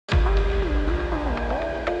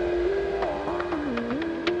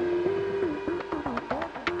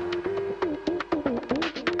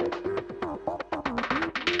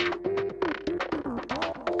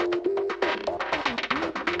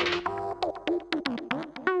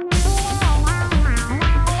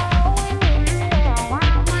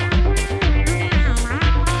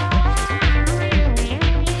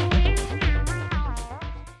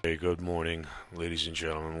ladies and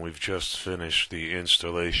gentlemen. We've just finished the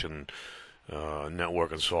installation,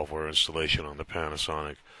 network and software installation on the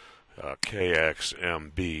Panasonic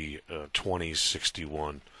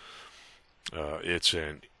KX-MB2061. It's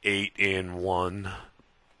an 8-in-1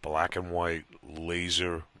 black and white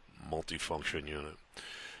laser multifunction unit.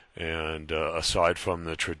 And aside from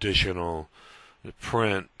the traditional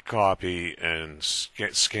print, copy, and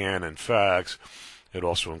scan and fax, it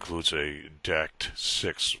also includes a DECT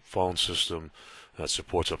 6 phone system that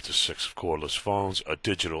supports up to 6 cordless phones, a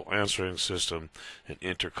digital answering system, an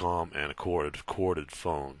intercom, and a corded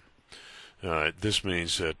phone. This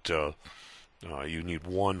means that you need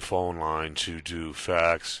one phone line to do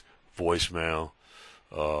fax, voicemail,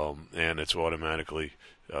 and it's automatically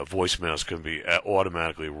voicemails can be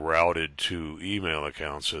automatically routed to email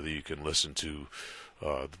accounts so that you can listen to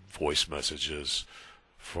voice messages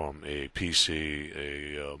from a PC,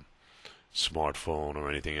 a smartphone, or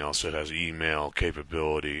anything else that has email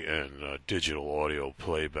capability and digital audio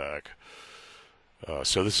playback.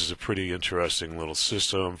 So this is a pretty interesting little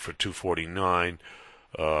system for $249.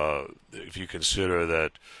 If you consider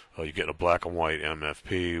that you get a black and white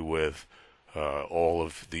MFP with all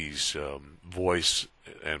of these voice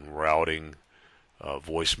and routing,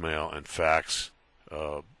 voicemail and fax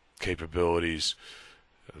capabilities,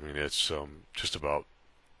 I mean, it's just about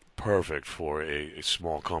perfect for a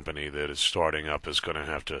small company that is starting up, is going to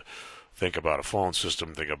have to think about a phone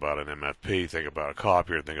system, think about an MFP, think about a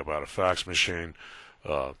copier, think about a fax machine.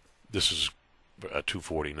 This is at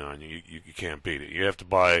 $249. You can't beat it. You have to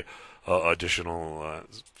buy additional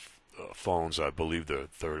phones. I believe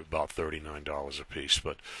they're about $39 a piece.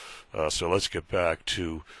 But so let's get back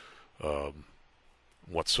to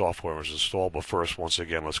what software was installed. But first, once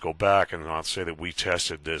again, let's go back and I'll say that we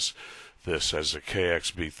tested this as a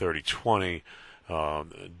KXB3020.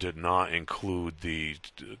 Did not include the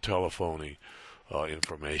telephony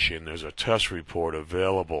information. There's a test report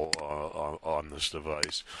available on this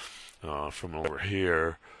device from over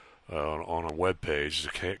here on a web page, the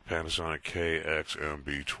Panasonic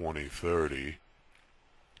KX-MB2030.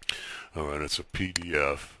 And it's a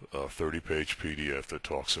PDF, a 30-page PDF that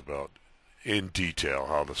talks about in detail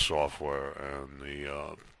how the software and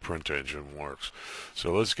the print engine works.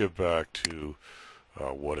 So let's get back to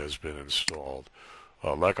what has been installed.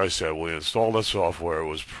 Like I said, we installed the software. It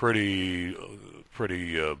was pretty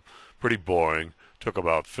boring. Took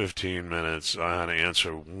about 15 minutes. I had to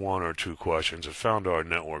answer one or two questions. I found our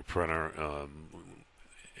network printer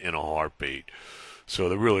in a heartbeat. So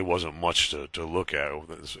there really wasn't much to look at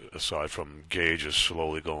aside from gauges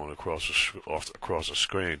slowly going across the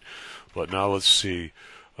screen. But now let's see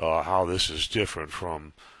how this is different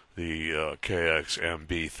from the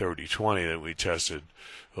KX-MB3020 that we tested,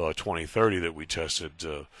 2030 that we tested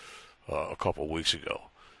a couple weeks ago.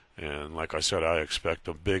 And like I said, I expect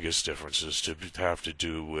the biggest differences to have to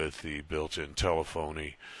do with the built-in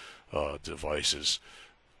telephony devices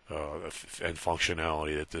and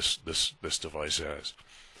functionality that this device has.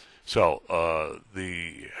 So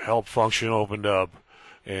the help function opened up,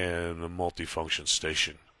 and the multifunction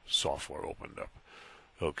station software opened up.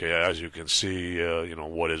 Okay, as you can see,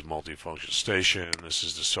 what is multifunction station? This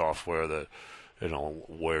is the software that,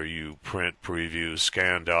 where you print, preview,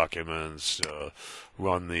 scan documents,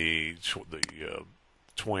 run the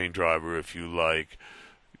Twain driver if you like,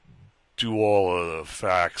 do all of the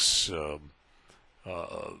fax,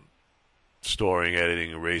 storing,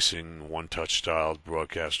 editing, erasing, one-touch style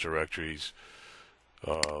broadcast directories,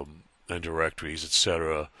 and directories,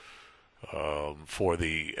 etc. For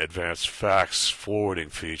the advanced fax forwarding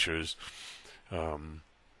features,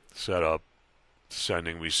 set up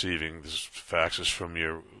sending, receiving this faxes from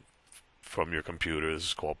your computer. This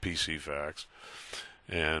is called PC fax,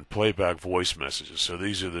 and playback voice messages. So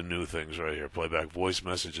these are the new things right here: playback voice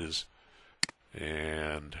messages,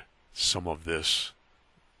 and some of this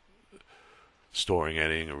storing,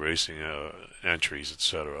 editing, erasing entries,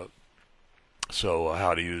 etc. So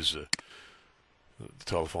how to use the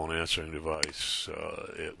telephone answering device.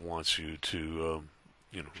 It wants you to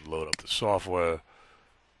load up the software.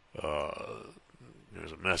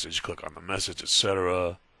 There's a message, click on the message,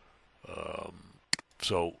 etc.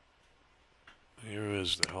 So here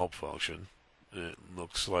is the help function. It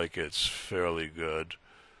looks like it's fairly good.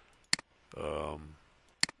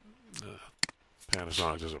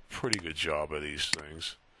 Panasonic does a pretty good job of these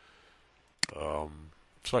things.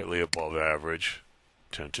 Slightly above average.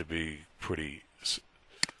 Tend to be pretty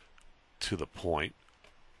to the point,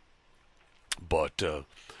 but a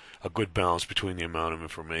good balance between the amount of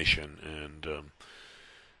information and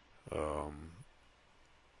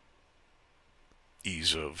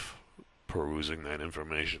ease of perusing that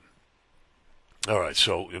information. All right,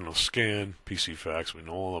 so scan PC fax. We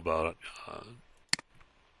know all about it.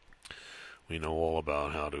 We know all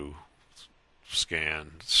about how to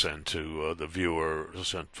scan, send to the viewer,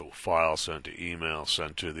 send to a file, send to email,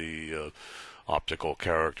 send to the optical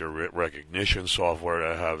character recognition software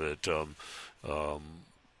to have it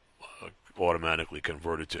automatically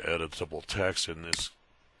converted to editable text. In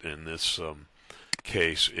this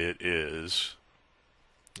case, it is.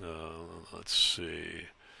 Let's see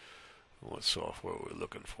what software we're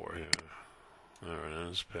looking for here. There it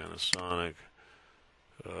is, Panasonic.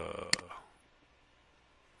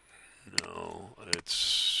 No,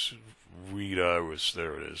 it's Read Iris.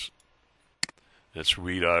 There it is. It's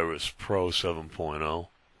Read Iris Pro 7.0.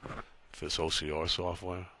 This OCR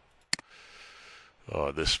software.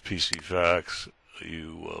 This PC fax,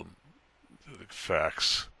 you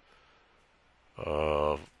fax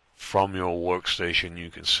from your workstation. You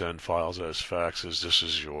can send files as faxes. This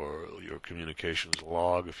is your communications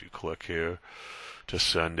log. If you click here to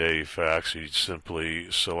send a fax, you simply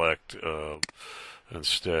select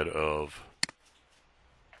instead of,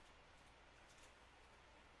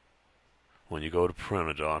 when you go to print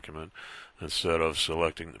a document, instead of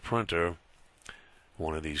selecting the printer,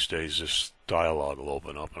 one of these days this dialog will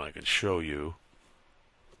open up and I can show you.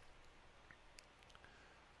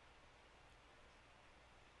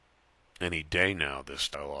 Any day now this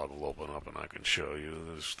dialog will open up and I can show you.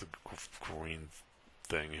 The green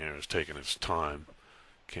thing here is taking its time.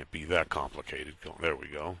 Can't be that complicated. There we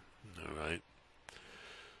go. All right.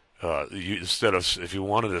 Instead of, if you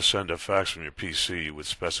wanted to send a fax from your PC, you would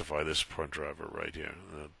specify this print driver right here,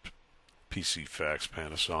 PC fax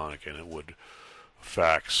Panasonic, and it would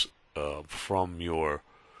fax from your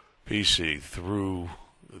PC through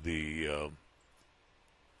the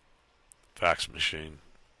fax machine,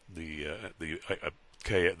 the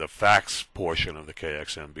fax portion of the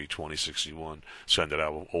KX-MB2061. Send it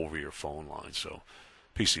out over your phone line. So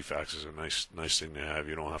PC fax is a nice thing to have.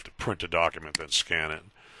 You don't have to print a document then scan it.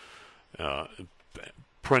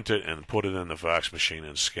 Print it and put it in the fax machine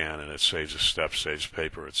and scan it. It saves a step, saves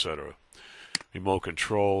paper, etc. Remote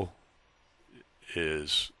control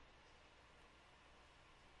is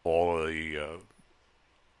all of the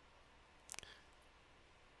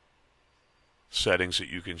settings that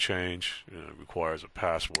you can change. It requires a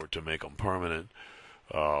password to make them permanent,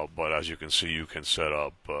 but as you can see, you can set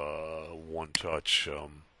up one-touch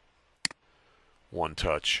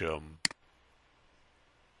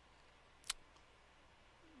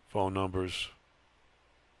phone numbers.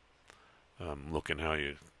 I'm looking how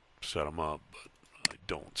you set them up, but I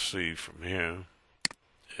don't see from here.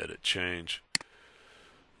 Edit, change.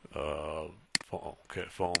 Okay,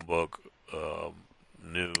 phone book,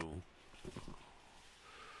 new.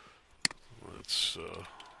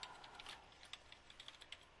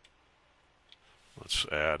 Let's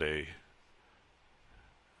add a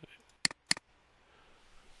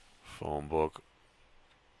phone book.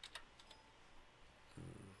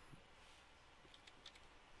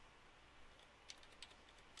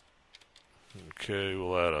 Okay,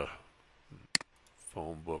 we'll add a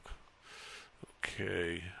phone book.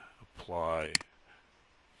 Okay, apply.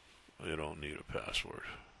 You don't need a password.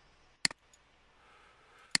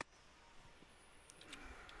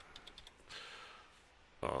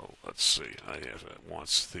 Oh, let's see. I guess it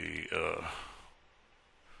wants the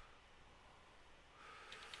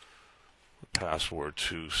password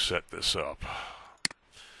to set this up.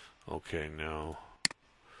 Okay, now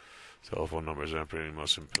telephone number is empty. You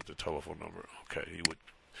must input the telephone number. Okay, you would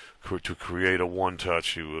to create a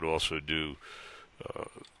one-touch. You would also do the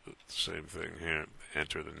same thing here.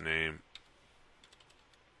 Enter the name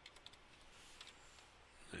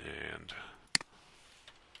and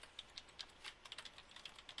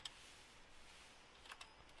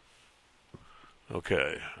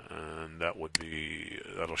okay, and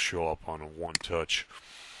that'll show up on a one-touch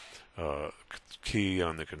key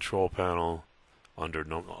on the control panel under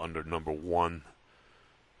number 1.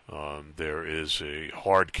 There is a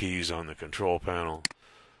hard keys on the control panel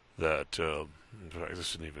that in fact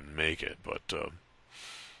this didn't even make it, but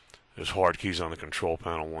there's hard keys on the control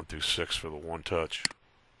panel 1 through 6 for the one-touch.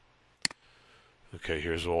 Okay,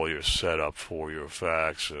 here's all your setup for your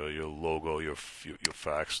fax, your logo, your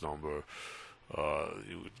fax number.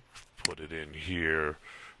 You would put it in here,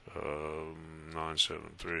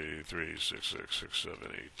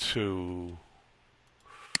 973-366-6782.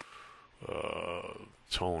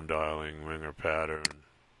 Tone dialing, ringer pattern,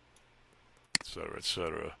 etc.,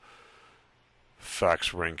 etc.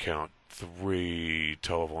 Fax ring count 3,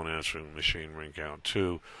 telephone answering machine ring count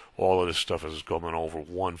 2. All of this stuff is coming over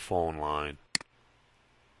one phone line,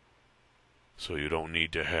 so you don't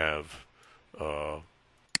need to have Uh,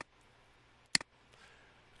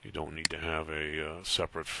 you don't need to have a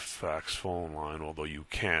separate fax phone line, although you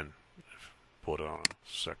can put on a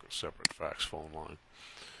separate fax phone line.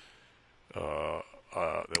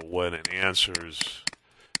 When it answers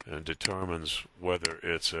and determines whether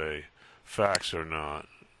it's a fax or not,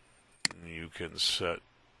 you can set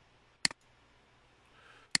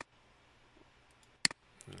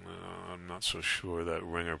I'm not so sure that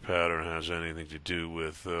ringer pattern has anything to do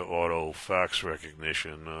with auto fax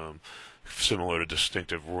recognition, similar to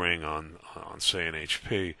distinctive ring on say an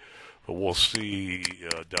HP, but we'll see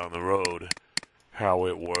down the road how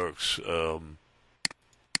it works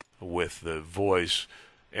with the voice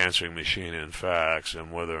answering machine and fax,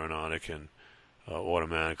 and whether or not it can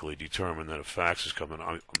automatically determine that a fax is coming.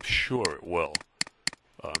 I'm sure it will.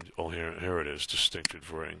 Oh, here it is,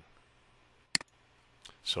 distinctive ring.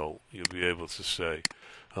 So you'll be able to say,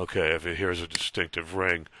 okay, if it hears a distinctive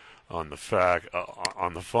ring on the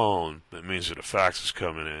on the phone, that means that a fax is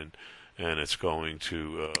coming in, and it's going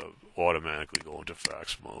to automatically go into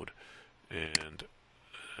fax mode. And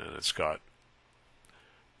it's got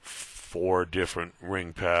 4 different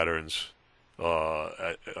ring patterns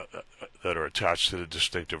that are attached to the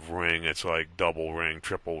distinctive ring. It's like double ring,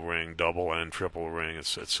 triple ring, double and triple ring,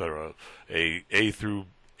 etc. A through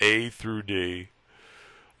D.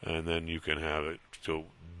 And then you can have it go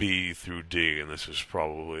B through D, and this is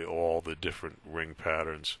probably all the different ring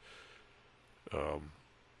patterns.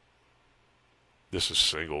 This is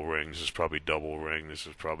single ring, this is probably double ring, this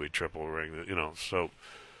is probably triple ring, so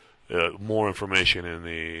more information in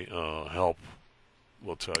the help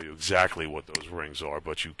will tell you exactly what those rings are,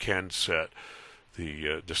 but you can set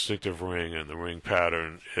the distinctive ring and the ring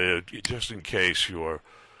pattern just in case your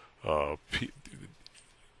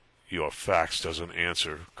fax doesn't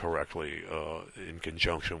answer correctly in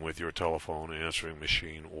conjunction with your telephone answering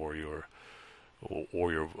machine or your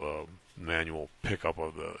manual pickup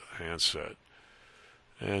of the handset.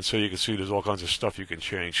 And so you can see there's all kinds of stuff you can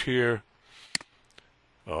change here.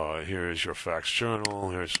 Here is your fax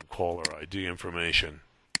journal. Here's some caller ID information.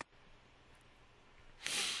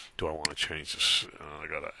 Do I want to change this? I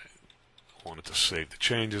want it to save the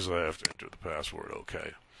changes. I have to enter the password.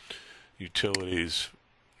 Okay. Utilities.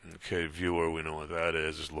 Okay, viewer, we know what that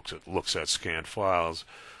is. It looks at scanned files.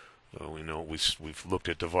 We know we've looked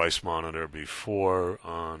at device monitor before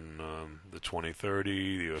on the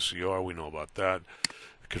 2030, the OCR. We know about that.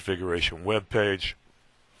 The configuration web page.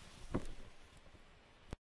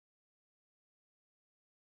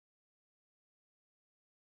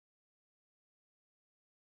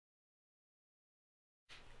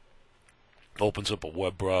 Opens up a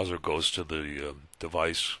web browser, goes to the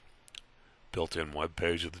device, built-in web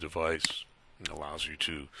page of the device. It allows you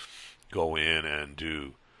to go in and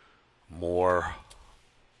do more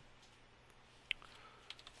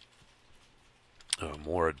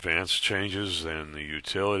advanced changes than the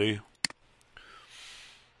utility.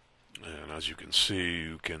 And as you can see,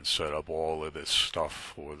 you can set up all of this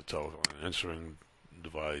stuff for the telephone answering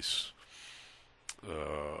device.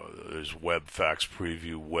 There's web fax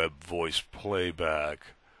preview, web voice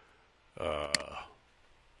playback,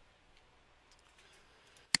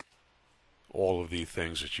 all of the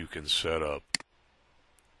things that you can set up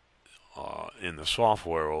in the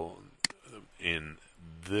software, in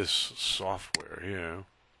this software here.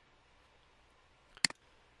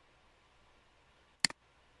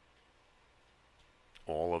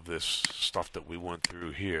 All of this stuff that we went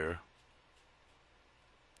through here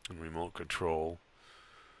in remote control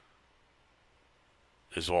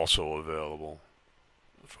is also available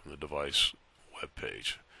from the device web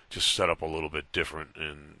page. Just set up a little bit different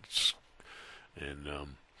and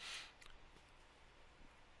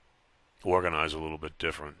organize a little bit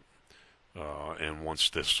different. And once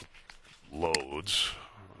this loads,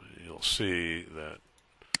 you'll see that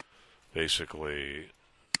basically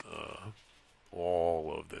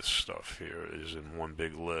all of this stuff here is in one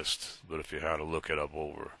big list. But if you had to look it up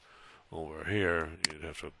over here, you'd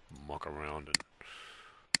have to muck around and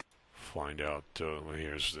find out.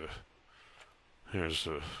 Here's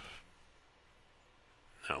the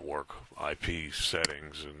network IP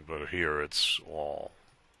settings, but here it's all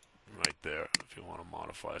right there if you want to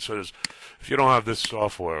modify it. So if you don't have this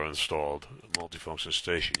software installed, multifunction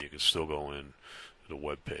station, you can still go in to the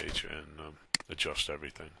web page and adjust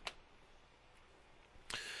everything.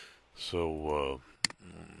 So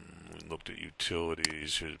we looked at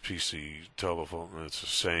utilities, here's PC, telephone. It's the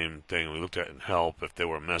same thing we looked at in help. If there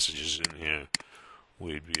were messages in here,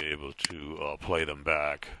 we'd be able to play them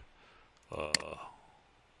back.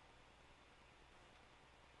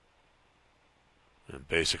 And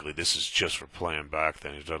basically this is just for playing back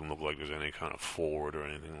things. It doesn't look like there's any kind of forward or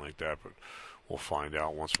anything like that, but we'll find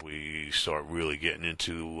out once we start really getting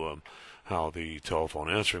into how the telephone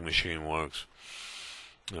answering machine works.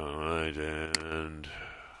 Alright, and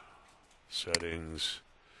settings.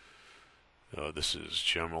 This is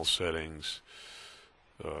general settings.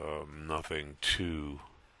 Nothing too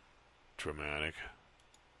dramatic,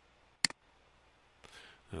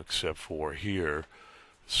 except for here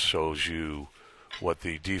shows you what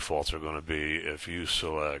the defaults are going to be if you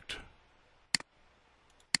select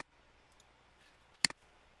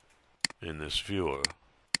in this viewer.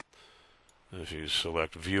 If you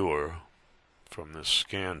select viewer from this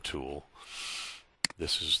scan tool,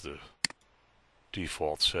 this is the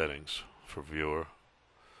default settings for viewer.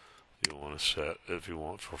 You want to set, if you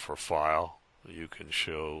want for file, you can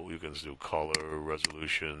do color,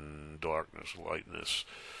 resolution, darkness, lightness.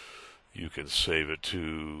 You can save it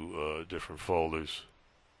to different folders.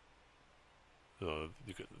 You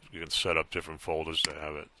can set up different folders to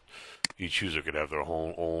have it. Each user could have their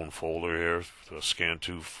own folder here, the scan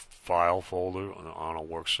to file folder on a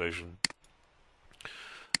workstation.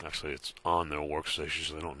 Actually, it's on their workstation,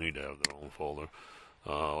 so they don't need to have their own folder.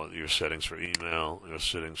 Your settings for email, your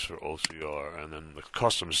settings for OCR, and then the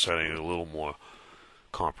custom setting is a little more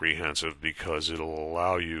comprehensive because it'll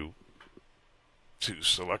allow you to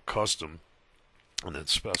select custom and then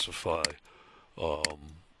specify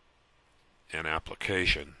an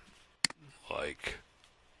application like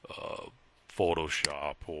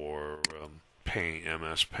Photoshop or Paint,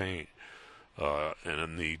 MS Paint, and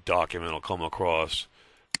then the document will come across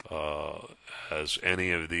as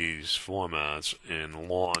any of these formats and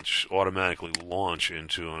automatically launch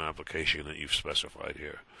into an application that you've specified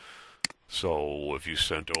here. So if you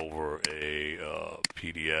sent over a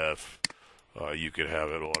PDF, you could have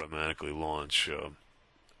it automatically launch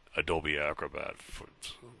Adobe Acrobat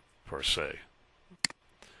per se.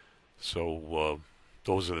 So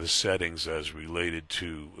those are the settings as related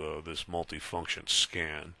to this multifunction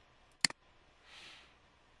scan.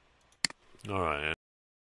 All right.